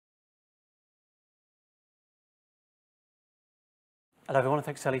Hello everyone,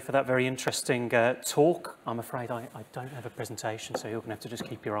 thanks Ellie for that very interesting talk. I'm afraid I don't have a presentation, so you're going to have to just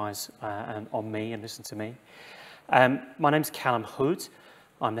keep your eyes on me and listen to me. My name's Callum Hood.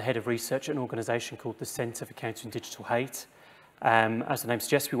 I'm the head of research at an organisation called the Centre for Countering Digital Hate. As the name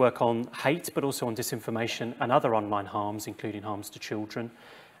suggests, we work on hate, but also on disinformation and other online harms, including harms to children.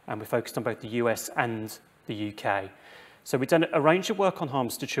 And we're focused on both the US and the UK. So we've done a range of work on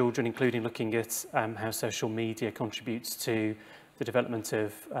harms to children, including looking at how social media contributes to the development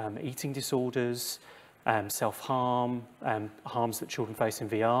of eating disorders, self-harm, harms that children face in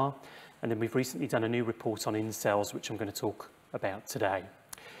VR. And then we've recently done a new report on incels, which I'm going to talk about today.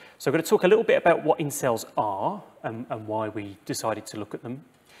 So I'm going to talk a little bit about what incels are and why we decided to look at them.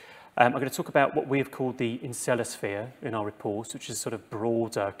 I'm going to talk about what we have called the incelosphere in our report, which is a sort of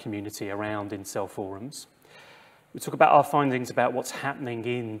broader community around incel forums. We'll talk about our findings about what's happening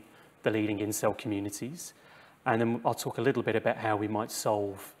in the leading incel communities. And then I'll talk a little bit about how we might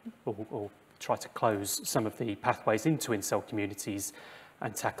solve or try to close some of the pathways into incel communities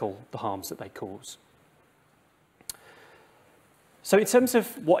and tackle the harms that they cause. So in terms of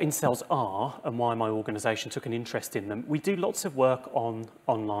what incels are and why my organisation took an interest in them, we do lots of work on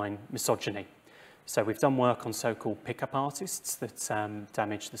online misogyny. So we've done work on so-called pick-up artists that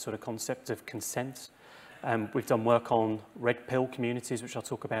damage the sort of concept of consent. We've done work on red pill communities, which I'll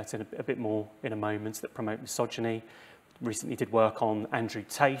talk about in a bit more in a moment, that promote misogyny. Recently did work on Andrew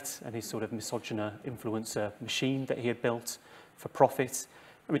Tate and his sort of misogyny influencer machine that he had built for profit.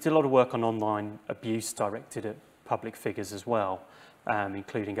 And we did a lot of work on online abuse directed at public figures as well,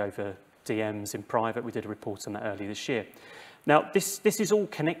 including over DMs in private. We did a report on that earlier this year. Now, this is all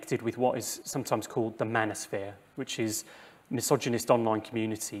connected with what is sometimes called the manosphere, which is misogynist online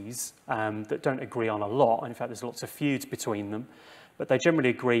communities that don't agree on a lot. And in fact, there's lots of feuds between them, but they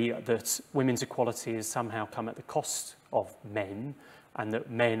generally agree that women's equality has somehow come at the cost of men, and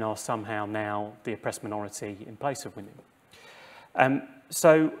that men are somehow now the oppressed minority in place of women.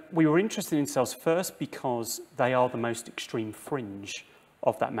 So we were interested in incels first because they are the most extreme fringe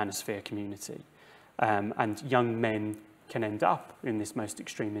of that manosphere community. And young men can end up in this most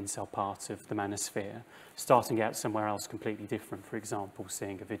extreme incel part of the manosphere, starting out somewhere else completely different, for example,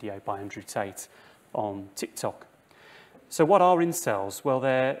 seeing a video by Andrew Tate on TikTok. So what are incels? Well,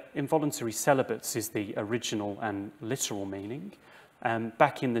 they're involuntary celibates is the original and literal meaning.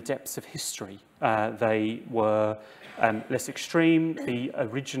 Back in the depths of history, they were less extreme. The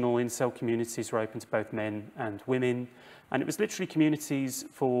original incel communities were open to both men and women, and it was literally communities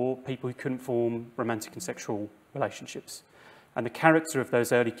for people who couldn't form romantic and sexual relationships. And the character of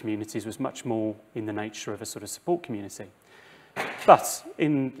those early communities was much more in the nature of a sort of support community. But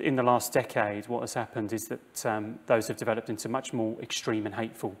in the last decade, what has happened is that those have developed into much more extreme and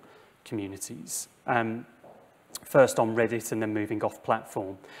hateful communities. First on Reddit and then moving off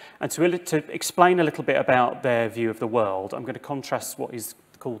platform. And to explain a little bit about their view of the world, I'm going to contrast what is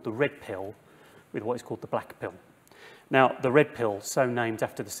called the red pill with what is called the black pill. Now, the red pill, so named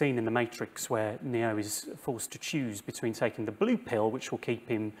after the scene in The Matrix where Neo is forced to choose between taking the blue pill, which will keep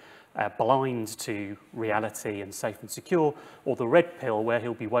him blind to reality and safe and secure, or the red pill where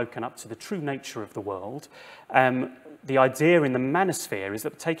he'll be woken up to the true nature of the world. The idea in the manosphere is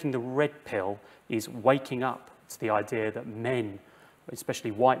that taking the red pill is waking up to the idea that men,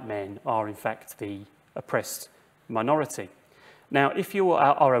 especially white men, are in fact the oppressed minority. Now, if you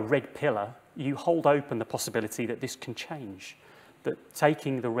are a red pillar, you hold open the possibility that this can change, that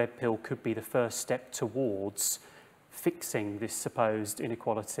taking the red pill could be the first step towards fixing this supposed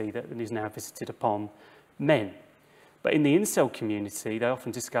inequality that is now visited upon men. But in the incel community, they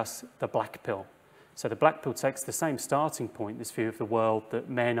often discuss the black pill. So the black pill takes the same starting point, this view of the world that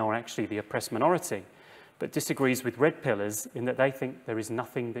men are actually the oppressed minority, but disagrees with red pillars in that they think there is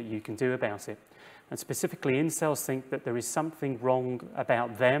nothing that you can do about it. And specifically, incels think that there is something wrong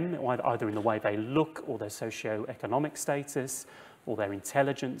about them, either in the way they look or their socio-economic status or their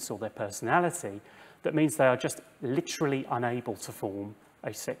intelligence or their personality, that means they are just literally unable to form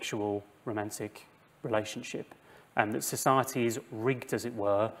a sexual romantic relationship. And that society is rigged, as it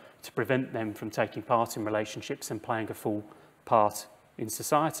were, to prevent them from taking part in relationships and playing a full part in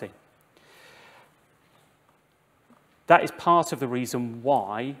society. That is part of the reason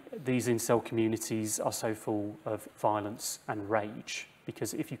why these incel communities are so full of violence and rage.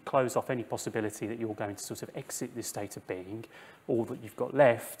 Because if you close off any possibility that you're going to sort of exit this state of being, all that you've got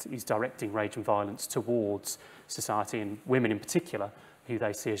left is directing rage and violence towards society, and women in particular, who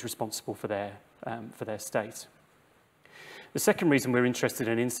they see as responsible for their state. The second reason we're interested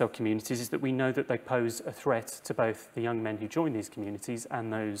in incel communities is that we know that they pose a threat to both the young men who join these communities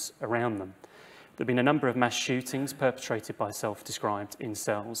and those around them. There have been a number of mass shootings perpetrated by self-described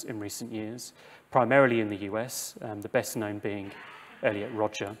incels in recent years, primarily in the US, the best known being Elliot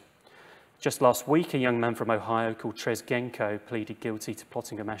Rodger. Just last week, a young man from Ohio called Trez Genko pleaded guilty to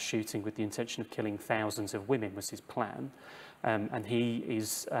plotting a mass shooting with the intention of killing thousands of women was his plan. And he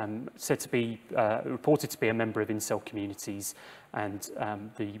is said to be, reported to be a member of incel communities, and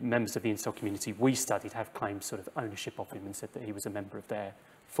the members of the incel community we studied have claimed sort of ownership of him and said that he was a member of their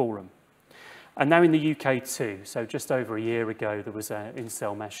forum. And now in the UK too, so just over a year ago, there was an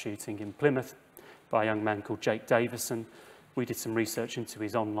incel mass shooting in Plymouth by a young man called Jake Davison. We did some research into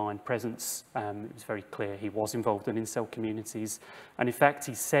his online presence. It was very clear he was involved in incel communities. And in fact,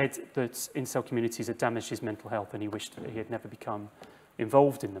 he said that incel communities had damaged his mental health and he wished that he had never become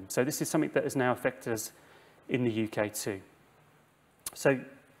involved in them. So this is something that has now affected us in the UK too. So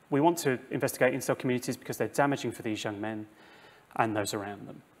we want to investigate incel communities because they're damaging for these young men and those around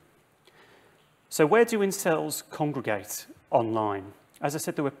them. So where do incels congregate online? As I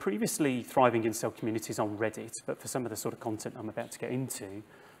said, there were previously thriving incel communities on Reddit, but for some of the sort of content I'm about to get into,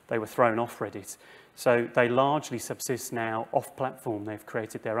 they were thrown off Reddit. So they largely subsist now off-platform. They've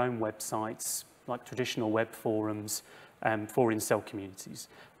created their own websites, like traditional web forums, for incel communities.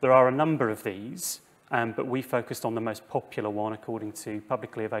 There are a number of these, but we focused on the most popular one according to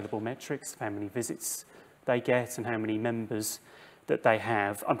publicly available metrics, how many visits they get and how many members that they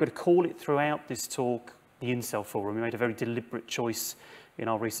have. I'm going to call it throughout this talk the Incel Forum. We made a very deliberate choice in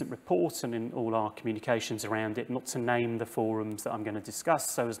our recent report and in all our communications around it not to name the forums that I'm going to discuss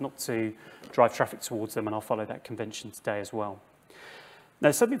so as not to drive traffic towards them, and I'll follow that convention today as well. Now,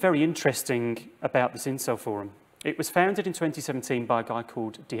 there's something very interesting about this Incel Forum. It was founded in 2017 by a guy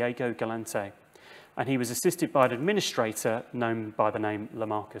called Diego Galante, and he was assisted by an administrator known by the name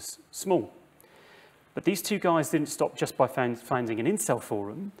Lamarcus Small. But these two guys didn't stop just by founding an Incel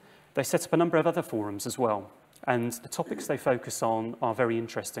Forum. They set up a number of other forums as well, and the topics they focus on are very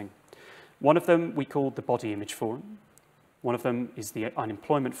interesting. One of them we called the Body Image Forum, one of them is the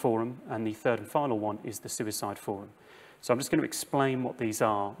Unemployment Forum, and the third and final one is the Suicide Forum. So I'm just going to explain what these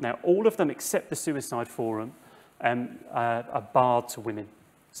are. Now, all of them except the Suicide Forum are barred to women,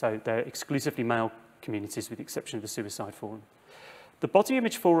 so they're exclusively male communities with the exception of the Suicide Forum. The Body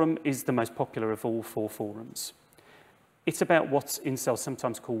Image Forum is the most popular of all four forums. It's about what incels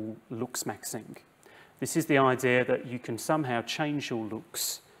sometimes call looks maxing. This is the idea that you can somehow change your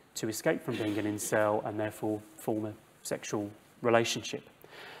looks to escape from being an incel and therefore form a sexual relationship.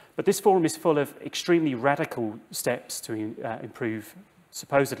 But this forum is full of extremely radical steps to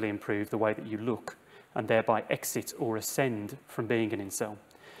supposedly improve the way that you look and thereby exit or ascend from being an incel.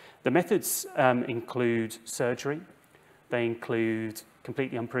 The methods include surgery. They include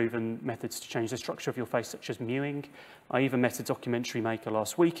completely unproven methods to change the structure of your face, such as mewing. I even met a documentary maker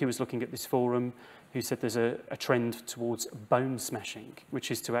last week who was looking at this forum who said there's a trend towards bone smashing,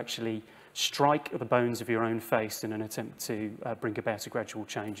 which is to actually strike the bones of your own face in an attempt to bring about a gradual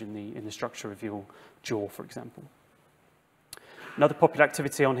change in the structure of your jaw, for example. Another popular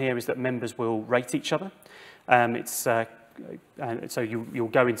activity on here is that members will rate each other. So you'll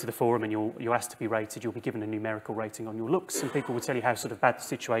go into the forum and you're asked to be rated. You'll be given a numerical rating on your looks, and people will tell you how sort of bad the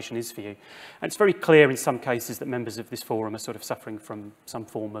situation is for you. And it's very clear in some cases that members of this forum are sort of suffering from some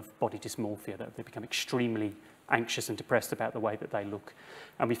form of body dysmorphia, that they become extremely anxious and depressed about the way that they look.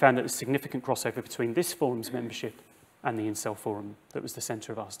 And we found that there's significant crossover between this forum's membership and the Incel Forum that was the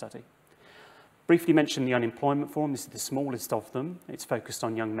centre of our study. Briefly mention the Unemployment Forum. This is the smallest of them. It's focused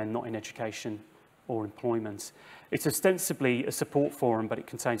on young men not in education or employment. It's ostensibly a support forum, but it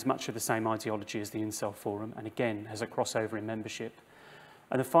contains much of the same ideology as the Incel Forum, and again has a crossover in membership.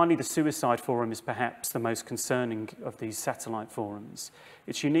 And then finally, the Suicide Forum is perhaps the most concerning of these satellite forums.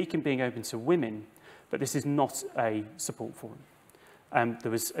 It's unique in being open to women, but this is not a support forum.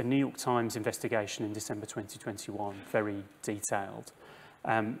 There was a New York Times investigation in December 2021, very detailed.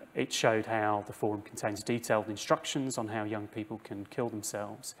 It showed how the forum contains detailed instructions on how young people can kill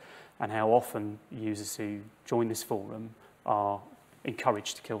themselves, and how often users who join this forum are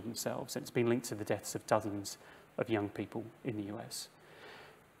encouraged to kill themselves. It's been linked to the deaths of dozens of young people in the US.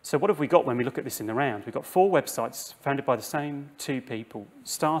 So what have we got when we look at this in the round? We've got 4 websites founded by the same 2 people,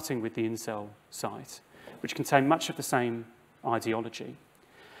 starting with the Incel site, which contain much of the same ideology.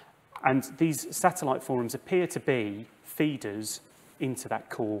 And these satellite forums appear to be feeders into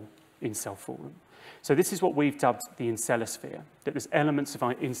that core Incel forum. So this is what we've dubbed the Incelosphere, that there's elements of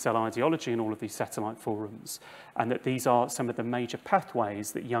incel ideology in all of these satellite forums, and that these are some of the major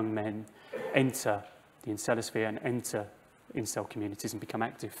pathways that young men enter the Incelosphere and enter incel communities and become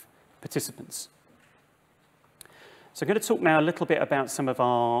active participants. So I'm going to talk now a little bit about some of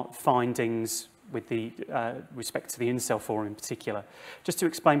our findings with the respect to the incel forum in particular. Just to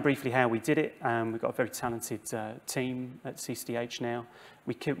explain briefly how we did it, we've got a very talented team at CCDH now.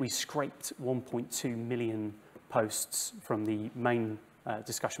 We scraped 1.2 million posts from the main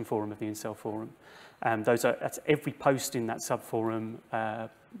discussion forum of the incel forum. That's every post in that subforum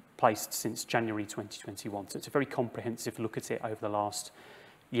placed since January 2021. So it's a very comprehensive look at it over the last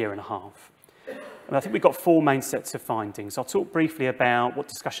year and a half. And I think we've got 4 main sets of findings. I'll talk briefly about what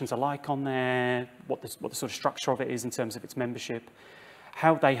discussions are like on there, what the sort of structure of it is in terms of its membership,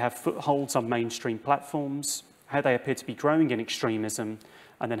 how they have footholds on mainstream platforms, how they appear to be growing in extremism,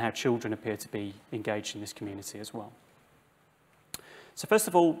 and then how children appear to be engaged in this community as well. So first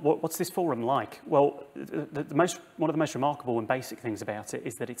of all, what's this forum like? Well, one of the most remarkable and basic things about it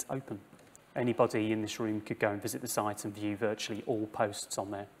is that it's open. Anybody in this room could go and visit the site and view virtually all posts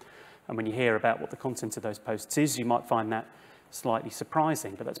on there. And when you hear about what the content of those posts is, you might find that slightly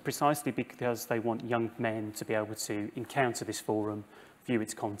surprising, but that's precisely because they want young men to be able to encounter this forum, view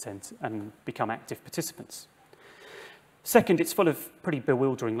its content, and become active participants. Second, it's full of pretty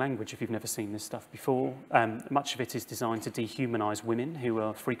bewildering language if you've never seen this stuff before. Much of it is designed to dehumanise women, who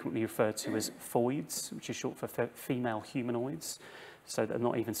are frequently referred to as foids, which is short for female humanoids, so they're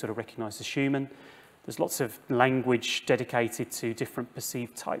not even sort of recognised as human. There's lots of language dedicated to different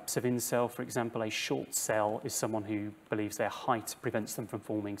perceived types of incel. For example, a short cell is someone who believes their height prevents them from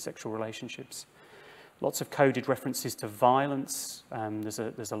forming sexual relationships. Lots of coded references to violence. There's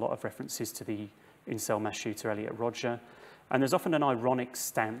a lot of references to the incel mass shooter Elliot Rodger. And there's often an ironic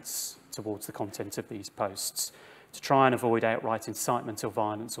stance towards the content of these posts to try and avoid outright incitement or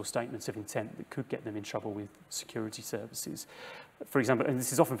violence or statements of intent that could get them in trouble with security services. For example, and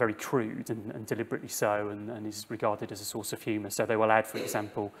this is often very crude and deliberately so, and is regarded as a source of humour. So they will add, for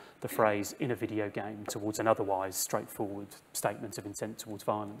example, the phrase "in a video game" towards an otherwise straightforward statement of intent towards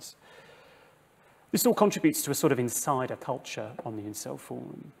violence. This all contributes to a sort of insider culture on the incel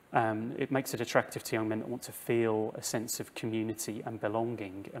forum. It makes it attractive to young men that want to feel a sense of community and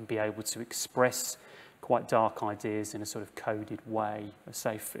belonging and be able to express quite dark ideas in a sort of coded way, in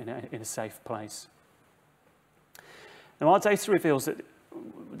a safe place. Now, our data reveals that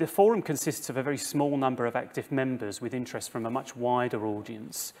the forum consists of a very small number of active members with interest from a much wider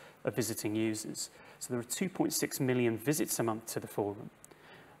audience of visiting users. So there are 2.6 million visits a month to the forum.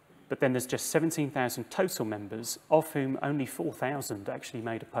 But then there's just 17,000 total members, of whom only 4,000 actually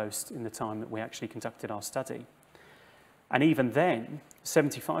made a post in the time that we actually conducted our study. And even then,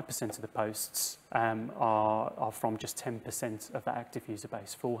 75% of the posts are from just 10% of that active user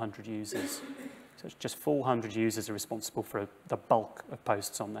base, 400 users. So it's just 400 users are responsible for the bulk of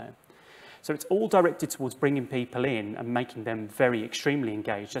posts on there. So it's all directed towards bringing people in and making them very extremely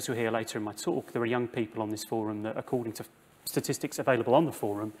engaged. As you'll hear later in my talk, there are young people on this forum that, according to statistics available on the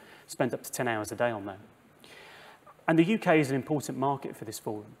forum, spend up to 10 hours a day on there. And the UK is an important market for this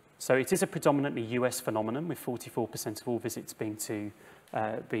forum. So it is a predominantly US phenomenon, with 44% of all visits being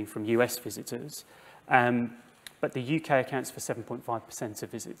from US visitors. But the UK accounts for 7.5%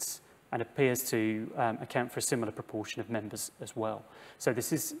 of visits and appears to account for a similar proportion of members as well. So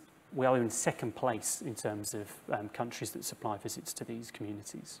we are in second place in terms of countries that supply visits to these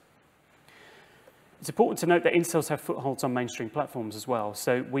communities. It's important to note that incels have footholds on mainstream platforms as well.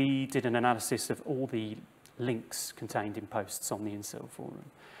 So we did an analysis of all the links contained in posts on the incel forum.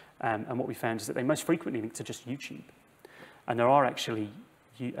 And what we found is that they most frequently link to just YouTube. And there are actually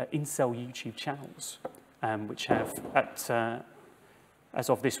incel YouTube channels, which have, as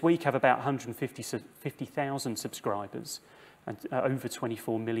of this week, have about 150,000 subscribers and over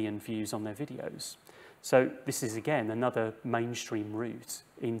 24 million views on their videos. So this is, again, another mainstream route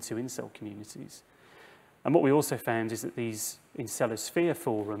into incel communities. And what we also found is that these incelosphere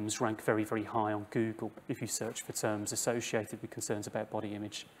forums rank very, very high on Google if you search for terms associated with concerns about body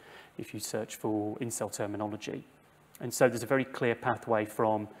image, if you search for incel terminology. And so there's a very clear pathway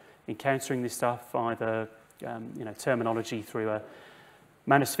from encountering this stuff, either terminology through a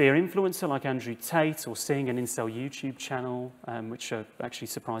manosphere influencer like Andrew Tate, or seeing an incel YouTube channel, which are actually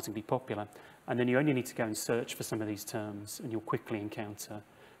surprisingly popular. And then you only need to go and search for some of these terms, and you'll quickly encounter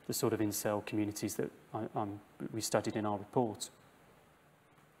the sort of incel communities that we studied in our report.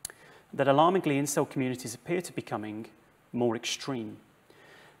 That alarmingly, incel communities appear to be becoming more extreme.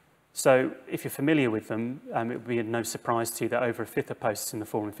 So if you're familiar with them, it would be no surprise to you that over a fifth of posts in the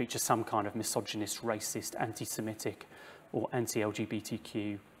forum feature some kind of misogynist, racist, anti-Semitic or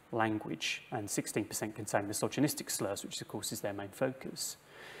anti-LGBTQ language, and 16% contain misogynistic slurs, which of course is their main focus.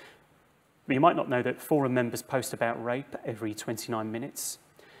 But you might not know that forum members post about rape every 29 minutes.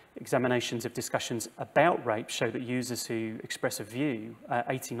 Examinations of discussions about rape show that users who express a view,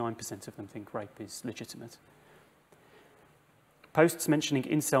 89% of them think rape is legitimate. Posts mentioning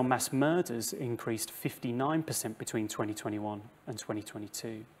incel mass murders increased 59% between 2021 and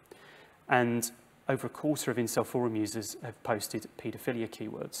 2022. And over a quarter of incel forum users have posted paedophilia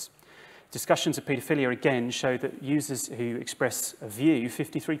keywords. Discussions of paedophilia again show that users who express a view,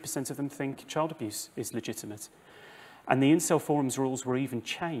 53% of them think child abuse is legitimate. And the incel forums rules were even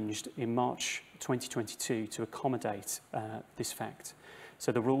changed in March 2022 to accommodate this fact.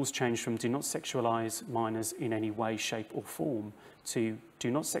 So the rules changed from do not sexualise minors in any way, shape or form to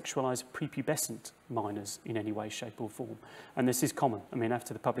do not sexualise prepubescent minors in any way, shape or form. And this is common. I mean,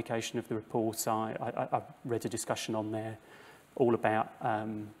 after the publication of the report, I read a discussion on there all about,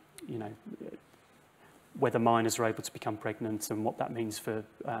 you know, whether minors are able to become pregnant and what that means for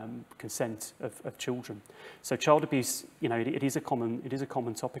consent of children. So child abuse, you know, it is a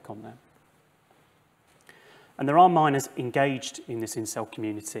common topic on there. And there are minors engaged in this incel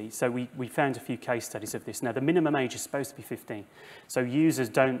community. So we found a few case studies of this. Now, the minimum age is supposed to be 15. So users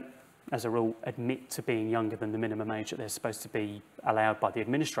don't, as a rule, admit to being younger than the minimum age that they're supposed to be allowed by the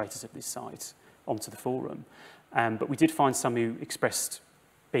administrators of this site onto the forum. But we did find some who expressed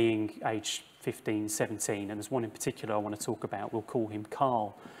being aged 15, 17, and there's one in particular I want to talk about. We'll call him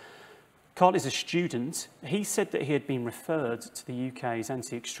Carl. Carl is a student. He said that he had been referred to the UK's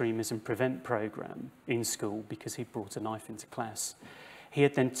Anti-Extremism Prevent programme in school because he brought a knife into class. He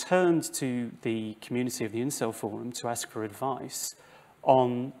had then turned to the community of the incel forum to ask for advice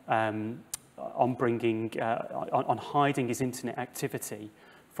on hiding his internet activity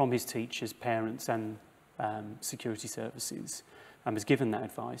from his teachers, parents and security services, and was given that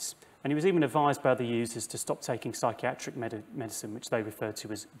advice. And he was even advised by other users to stop taking psychiatric medicine, which they refer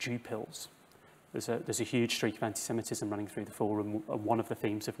to as Jew pills. There's a huge streak of anti-Semitism running through the forum, one of the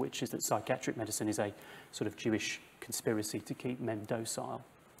themes of which is that psychiatric medicine is a sort of Jewish conspiracy to keep men docile.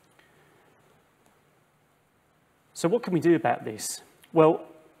 So what can we do about this? Well,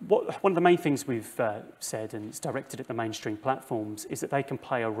 one of the main things we've said, and it's directed at the mainstream platforms, is that they can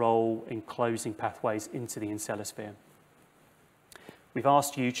play a role in closing pathways into the incelosphere. We've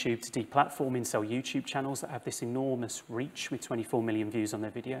asked YouTube to deplatform incel YouTube channels that have this enormous reach with 24 million views on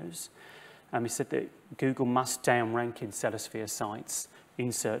their videos. And we said that Google must downrank incelosphere sites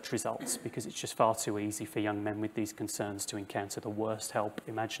in search results because it's just far too easy for young men with these concerns to encounter the worst help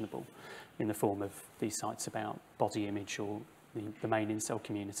imaginable in the form of these sites about body image or the main incel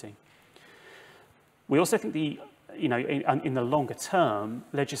community. We also think in the longer term,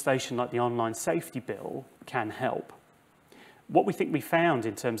 legislation like the Online Safety Bill can help. What we think we found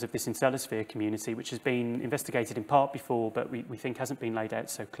in terms of this incelosphere community, which has been investigated in part before, but we think hasn't been laid out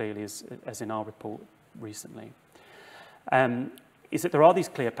so clearly as in our report recently, is that there are these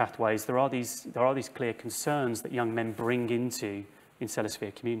clear pathways, there are these clear concerns that young men bring into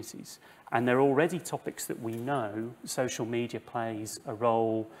incelosphere communities. And they're already topics that we know social media plays a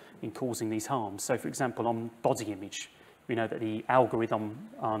role in causing these harms. So, for example, on body image, we know that the algorithm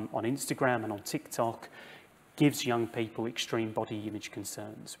on Instagram and on TikTok gives young people extreme body image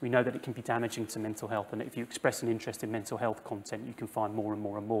concerns. We know that it can be damaging to mental health, and if you express an interest in mental health content, you can find more and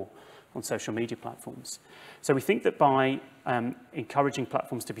more and more on social media platforms. So we think that by encouraging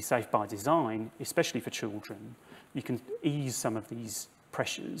platforms to be safe by design, especially for children, you can ease some of these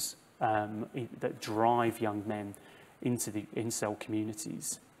pressures that drive young men into the incel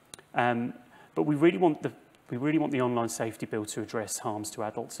communities. But we really want the Online Safety Bill to address harms to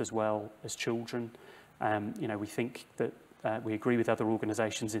adults as well as children. We think that we agree with other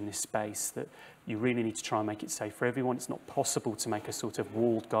organisations in this space that you really need to try and make it safe for everyone. It's not possible to make a sort of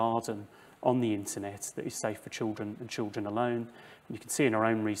walled garden on the internet that is safe for children and children alone. And you can see in our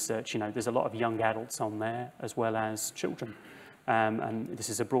own research, there's a lot of young adults on there as well as children. And this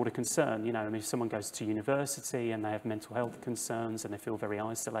is a broader concern. If someone goes to university and they have mental health concerns and they feel very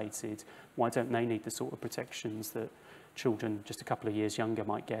isolated, why don't they need the sort of protections that children just a couple of years younger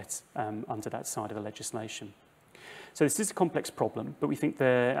might get under that side of the legislation? So this is a complex problem, but we think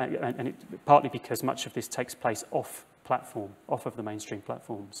partly because much of this takes place off of the mainstream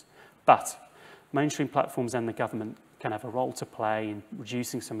platforms. But mainstream platforms and the government can have a role to play in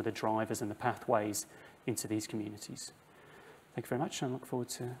reducing some of the drivers and the pathways into these communities. Thank you very much, and I look forward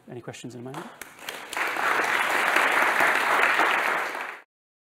to any questions in a moment.